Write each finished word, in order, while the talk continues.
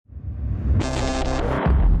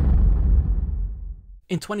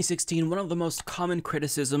In 2016, one of the most common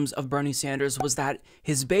criticisms of Bernie Sanders was that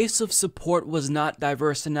his base of support was not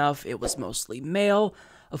diverse enough. It was mostly male.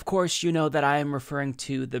 Of course, you know that I am referring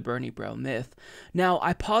to the Bernie bro myth. Now,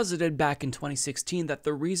 I posited back in 2016 that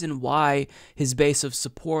the reason why his base of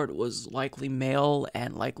support was likely male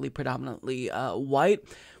and likely predominantly white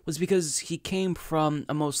was because he came from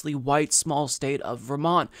a mostly white small state of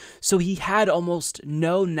Vermont. So he had almost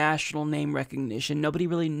no national name recognition. Nobody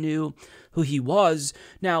really knew who he was.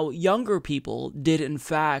 Now, younger people did, in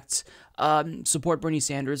fact, support Bernie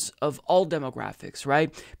Sanders of all demographics,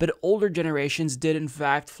 right? But older generations did, in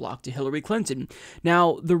fact, flock to Hillary Clinton.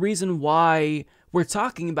 Now, the reason why we're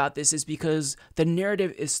talking about this is because the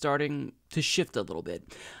narrative is starting to shift a little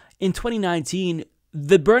bit. In 2019,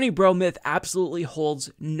 the Bernie bro myth absolutely holds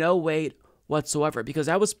no weight whatsoever because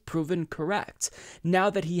I was proven correct. Now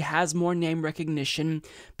that he has more name recognition,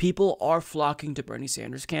 people are flocking to Bernie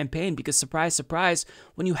Sanders' campaign because, surprise, surprise,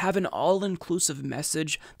 when you have an all-inclusive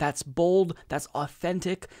message that's bold, that's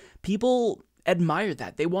authentic, people admire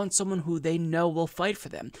that. They want someone who they know will fight for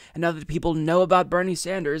them. And now that people know about Bernie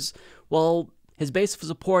Sanders, well, his base of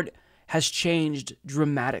support has changed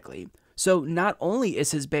dramatically. So not only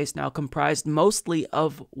is his base now comprised mostly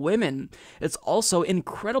of women, it's also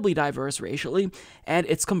incredibly diverse racially, and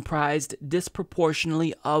it's comprised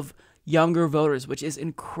disproportionately of younger voters, which is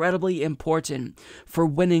incredibly important for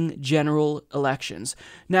winning general elections.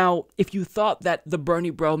 Now, if you thought that the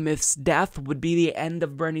Bernie bro myth's death would be the end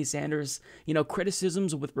of Bernie Sanders',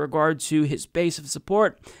 criticisms with regard to his base of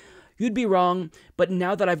support, you'd be wrong. But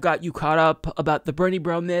now that I've got you caught up about the Bernie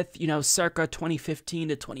bro myth, circa 2015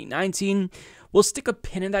 to 2019, we'll stick a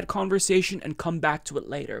pin in that conversation and come back to it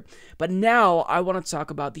later. But now I want to talk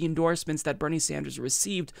about the endorsements that Bernie Sanders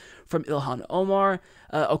received from Ilhan Omar,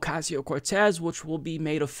 Ocasio-Cortez, which will be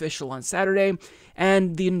made official on Saturday,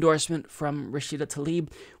 and the endorsement from Rashida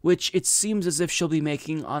Tlaib, which it seems as if she'll be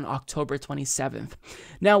making on October 27th.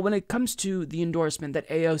 Now, when it comes to the endorsement that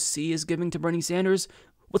AOC is giving to Bernie Sanders,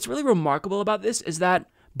 what's really remarkable about this is that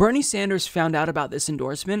Bernie Sanders found out about this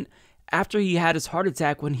endorsement after he had his heart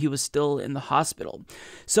attack when he was still in the hospital.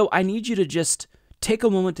 So I need you to just take a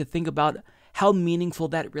moment to think about how meaningful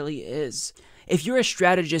that really is. If you're a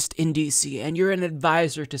strategist in DC and you're an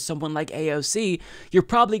advisor to someone like AOC, you're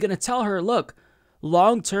probably going to tell her, look,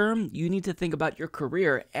 long term, you need to think about your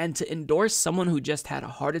career, and to endorse someone who just had a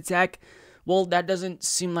heart attack, well, that doesn't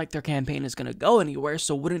seem like their campaign is going to go anywhere,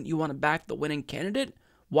 so wouldn't you want to back the winning candidate?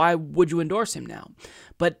 Why would you endorse him now?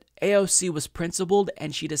 But AOC was principled,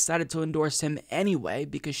 and she decided to endorse him anyway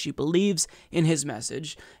because she believes in his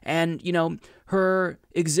message. And, her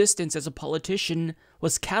existence as a politician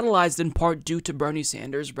was catalyzed in part due to Bernie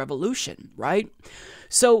Sanders' revolution, right?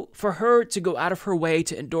 So for her to go out of her way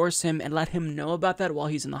to endorse him and let him know about that while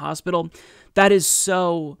he's in the hospital, that is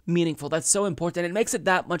so meaningful. That's so important. It makes it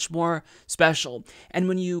that much more special. And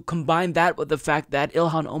when you combine that with the fact that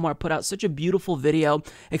Ilhan Omar put out such a beautiful video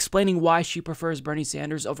explaining why she prefers Bernie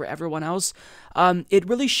Sanders over everyone else, it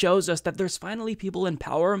really shows us that there's finally people in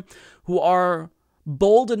power who are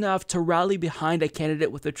bold enough to rally behind a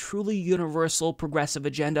candidate with a truly universal progressive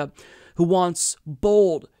agenda, who wants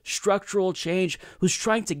bold structural change, who's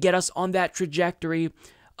trying to get us on that trajectory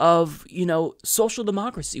of, social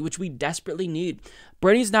democracy, which we desperately need.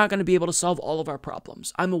 Bernie's not going to be able to solve all of our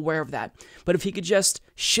problems. I'm aware of that. But if he could just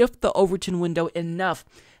shift the Overton window enough,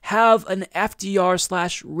 have an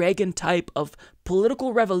FDR/Reagan type of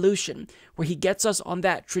political revolution where he gets us on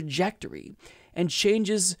that trajectory and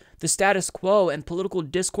changes the status quo and political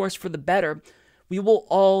discourse for the better, we will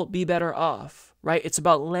all be better off, right? It's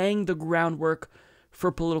about laying the groundwork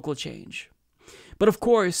for political change. But of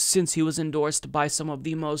course, since he was endorsed by some of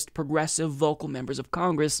the most progressive vocal members of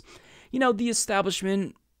Congress, the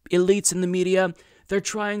establishment, elites in the media, they're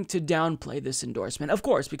trying to downplay this endorsement. Of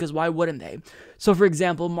course, because why wouldn't they? So for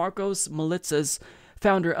example, Marcos Malitzas,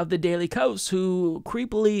 founder of the Daily Kos, who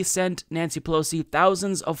creepily sent Nancy Pelosi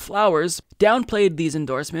thousands of flowers, downplayed these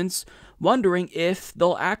endorsements, wondering if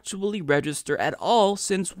they'll actually register at all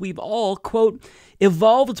since we've all, quote,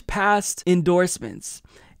 evolved past endorsements.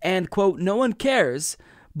 And, quote, no one cares,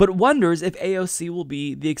 but wonders if AOC will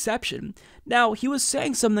be the exception. Now, he was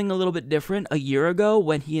saying something a little bit different a year ago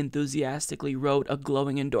when he enthusiastically wrote a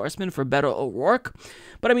glowing endorsement for Beto O'Rourke.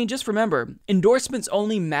 But just remember, endorsements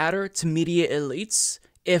only matter to media elites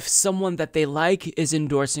if someone that they like is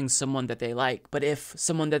endorsing someone that they like. But if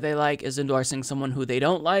someone that they like is endorsing someone who they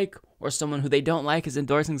don't like, or someone who they don't like is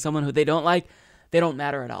endorsing someone who they don't like, they don't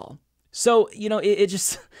matter at all. So, it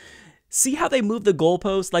just... See how they move the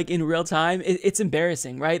goalpost like in real time? It's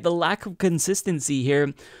embarrassing, right? The lack of consistency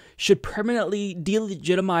here should permanently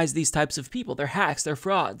delegitimize these types of people. They're hacks, they're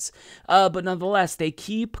frauds. But nonetheless, they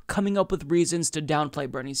keep coming up with reasons to downplay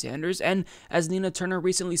Bernie Sanders, and as Nina Turner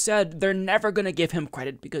recently said, they're never going to give him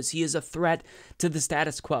credit because he is a threat to the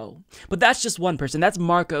status quo. But that's just one person. That's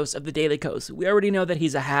Marcos of the Daily Kos. We already know that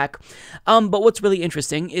he's a hack. But what's really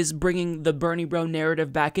interesting is bringing the Bernie bro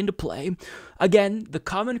narrative back into play. Again, the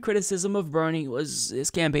common criticism of Bernie was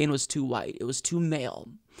his campaign was too white. It was too male.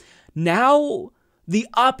 Now, the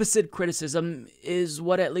opposite criticism is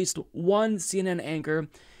what at least one CNN anchor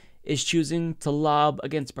is choosing to lob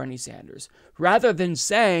against Bernie Sanders. Rather than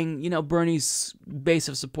saying, Bernie's base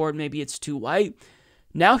of support, maybe it's too white,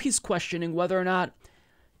 now he's questioning whether or not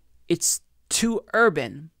it's too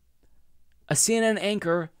urban. A CNN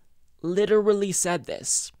anchor literally said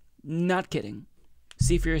this. Not kidding.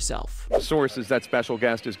 See for yourself. Sources, that special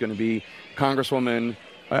guest is going to be Congresswoman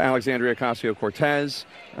Alexandria Ocasio-Cortez.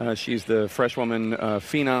 She's the freshwoman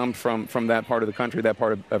phenom from that part of the country, that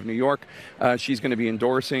part of New York. She's going to be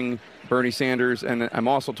endorsing Bernie Sanders. And I'm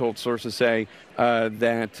also told sources say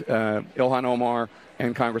that Ilhan Omar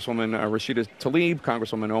and Congresswoman Rashida Tlaib,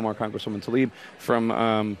 Congresswoman Omar, Congresswoman Tlaib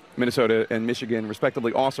from Minnesota and Michigan,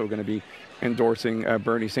 respectively, also going to be endorsing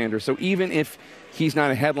Bernie Sanders. So even if he's not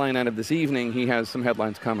a headline out of this evening, he has some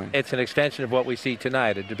headlines coming. It's an extension of what we see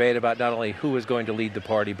tonight, a debate about not only who is going to lead the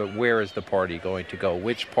party, but where is the party going to go?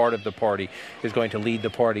 Which part of the party is going to lead the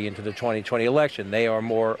party into the 2020 election? They are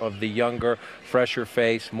more of the younger, fresher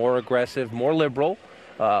face, more aggressive, more liberal,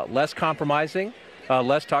 less compromising.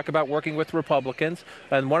 Let's talk about working with Republicans.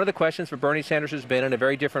 And one of the questions for Bernie Sanders has been, in a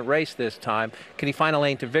very different race this time, can he find a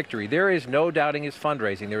lane to victory? There is no doubting his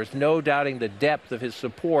fundraising. There is no doubting the depth of his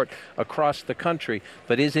support across the country.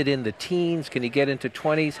 But is it in the teens? Can he get into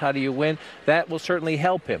 20s? How do you win? That will certainly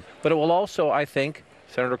help him. But it will also, I think,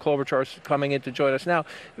 Senator Klobuchar is coming in to join us now,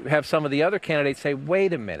 have some of the other candidates say,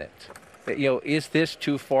 wait a minute. Is this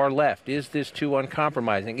too far left? Is this too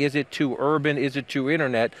uncompromising? Is it too urban? Is it too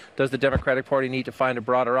internet? Does the Democratic Party need to find a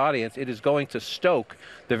broader audience? It is going to stoke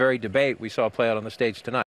the very debate we saw play out on the stage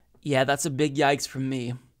tonight. Yeah, that's a big yikes from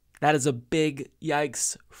me. That is a big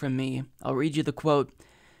yikes from me. I'll read you the quote.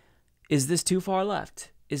 Is this too far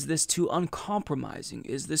left? Is this too uncompromising?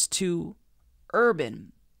 Is this too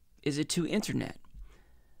urban? Is it too internet?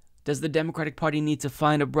 Does the Democratic Party need to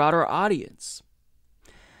find a broader audience?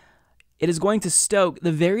 It is going to stoke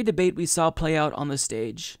the very debate we saw play out on the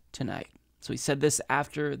stage tonight. So he said this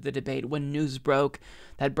after the debate when news broke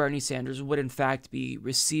that Bernie Sanders would in fact be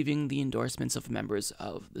receiving the endorsements of members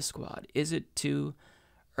of the squad. Is it too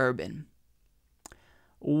urban?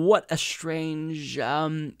 What a strange,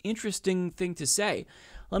 interesting thing to say.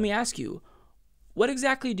 Let me ask you, what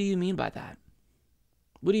exactly do you mean by that?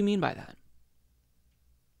 What do you mean by that?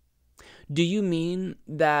 Do you mean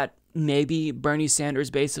that maybe Bernie Sanders'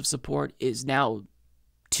 base of support is now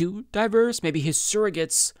too diverse? Maybe his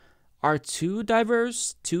surrogates are too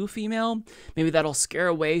diverse, too female? Maybe that'll scare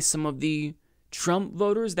away some of the Trump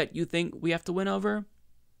voters that you think we have to win over?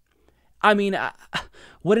 I mean,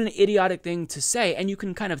 what an idiotic thing to say. And you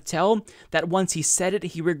can kind of tell that once he said it,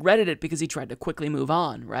 he regretted it because he tried to quickly move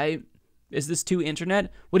on, right? Is this too internet?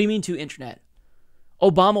 What do you mean too internet?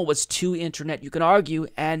 Obama was too internet, you can argue,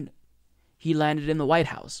 and he landed in the White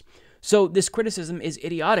House. So this criticism is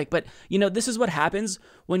idiotic, but this is what happens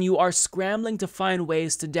when you are scrambling to find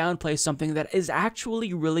ways to downplay something that is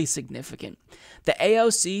actually really significant. The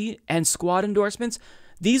AOC and squad endorsements,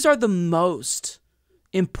 these are the most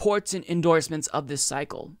important endorsements of this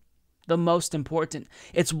cycle. The most important.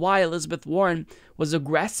 It's why Elizabeth Warren was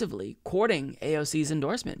aggressively courting AOC's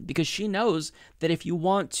endorsement, because she knows that if you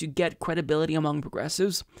want to get credibility among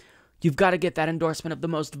progressives, you've got to get that endorsement of the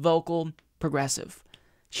most vocal progressive.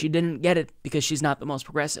 She didn't get it because she's not the most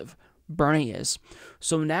progressive. Bernie is.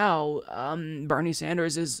 So now Bernie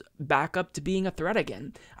Sanders is back up to being a threat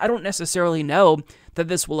again. I don't necessarily know that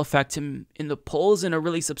this will affect him in the polls in a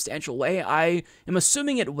really substantial way. I am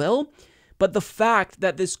assuming it will, but the fact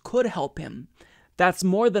that this could help him, that's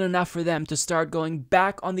more than enough for them to start going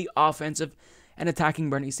back on the offensive and attacking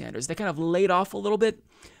Bernie Sanders. They kind of laid off a little bit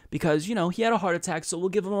because, he had a heart attack, so we'll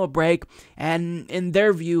give him a break. And in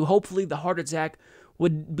their view, hopefully the heart attack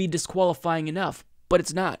would be disqualifying enough, but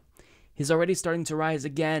it's not. He's already starting to rise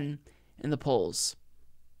again in the polls.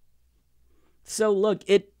 So look,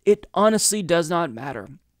 it honestly does not matter.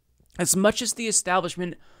 As much as the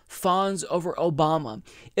establishment fawns over Obama,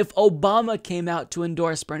 if Obama came out to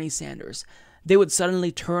endorse Bernie Sanders, they would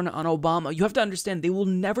suddenly turn on Obama. You have to understand, they will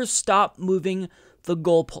never stop moving the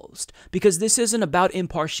goalpost, because this isn't about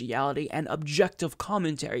impartiality and objective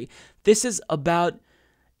commentary. This is about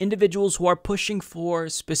individuals who are pushing for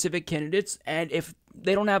specific candidates, and if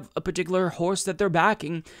they don't have a particular horse that they're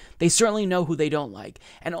backing, they certainly know who they don't like.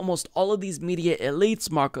 And almost all of these media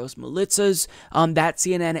elites, Marcos Militzas, that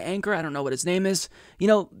CNN anchor, I don't know what his name is,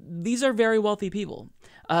 these are very wealthy people.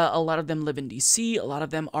 A lot of them live in DC. A lot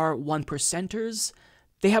of them are 1%ers.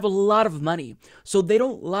 They have a lot of money. So they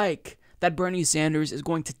don't like that Bernie Sanders is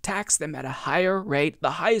going to tax them at a higher rate,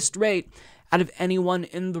 the highest rate out of anyone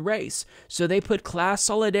in the race. So they put class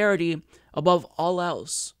solidarity above all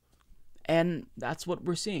else. And that's what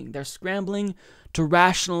we're seeing. They're scrambling to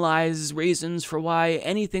rationalize reasons for why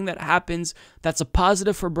anything that happens that's a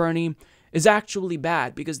positive for Bernie is actually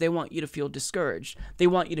bad, because they want you to feel discouraged. They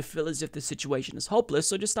want you to feel as if the situation is hopeless,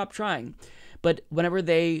 so just stop trying. But whenever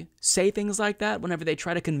they say things like that, whenever they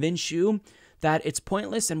try to convince you that it's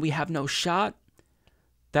pointless and we have no shot,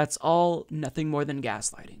 that's all nothing more than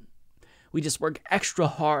gaslighting. We just work extra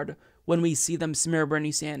hard when we see them smear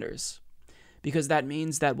Bernie Sanders, because that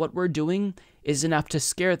means that what we're doing is enough to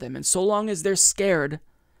scare them. And so long as they're scared,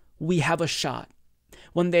 we have a shot.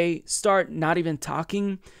 When they start not even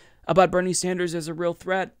talking about Bernie Sanders as a real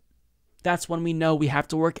threat, that's when we know we have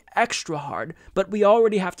to work extra hard. But we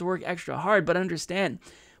already have to work extra hard. But understand,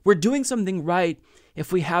 we're doing something right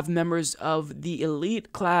if we have members of the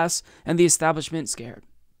elite class and the establishment scared.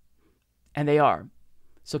 And they are.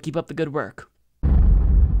 So keep up the good work.